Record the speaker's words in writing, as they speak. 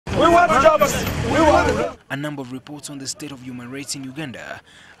We want justice. We want. A number of reports on the state of human rights in Uganda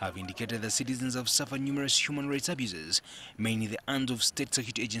have indicated that citizens have suffered numerous human rights abuses, mainly the hands of state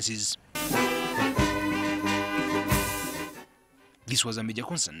security agencies. This was a major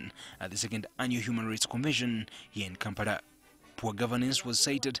concern at the second annual Human Rights Convention here in Kampala. Poor governance was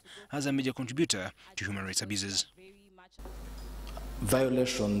cited as a major contributor to human rights abuses.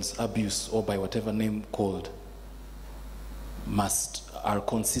 Violations, abuse, or by whatever name called, are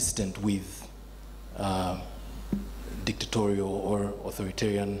consistent with dictatorial or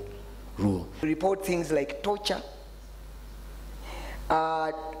authoritarian rule. We report things like torture,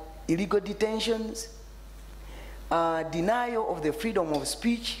 illegal detentions, denial of the freedom of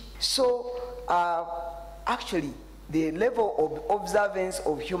speech. So actually the level of observance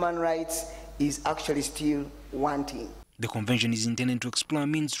of human rights is actually still wanting. The convention is intended to explore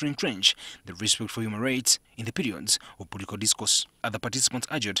means to entrench the respect for human rights in the periods of political discourse. Other participants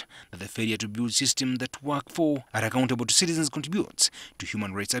urged that the failure to build systems that work for are accountable to citizens contributes to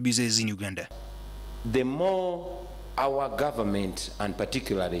human rights abuses in Uganda. The more our government, and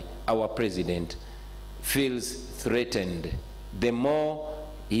particularly our president, feels threatened, the more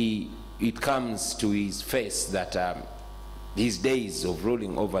it comes to his face that his days of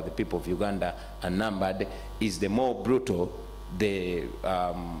ruling over the people of Uganda are numbered, is the more brutal the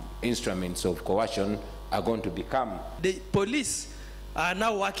instruments of coercion are going to become. The police are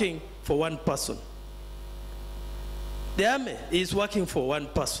now working for one person. The army is working for one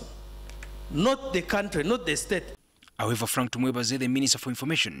person, not the country, not the state. However, Frank Tumwebaze, the Minister for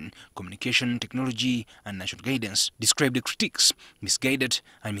Information, Communication, Technology and National Guidance, described the critics misguided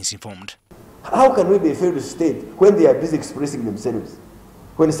and misinformed. How can we be a failed state when they are busy expressing themselves?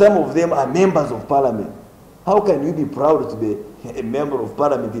 When some of them are members of parliament, how can you be proud to be a member of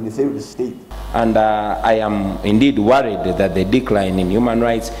parliament in a failed state? And I am indeed worried that the decline in human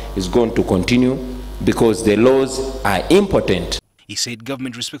rights is going to continue because the laws are impotent. He said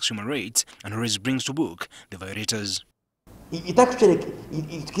government respects human rights and always brings to book the violators.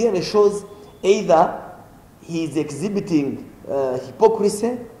 It clearly shows either he is exhibiting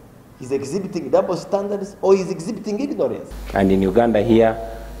hypocrisy, he's exhibiting double standards, or he's exhibiting ignorance. And in Uganda here,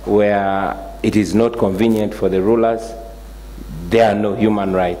 where it is not convenient for the rulers, there are no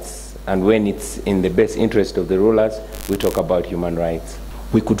human rights. And when it's in the best interest of the rulers, we talk about human rights.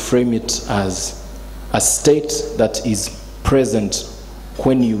 We could frame it as a state that is present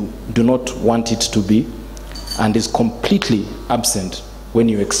when you do not want it to be, and is completely absent when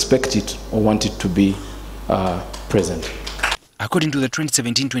you expect it or want it to be present. According to the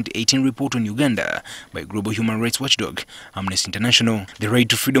 2017-2018 report on Uganda by global human rights watchdog Amnesty International, the right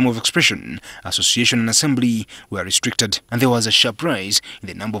to freedom of expression, association and assembly were restricted, and there was a sharp rise in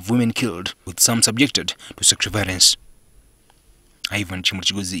the number of women killed, with some subjected to sexual violence. Ivan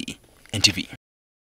Chimuchigozi, NTV.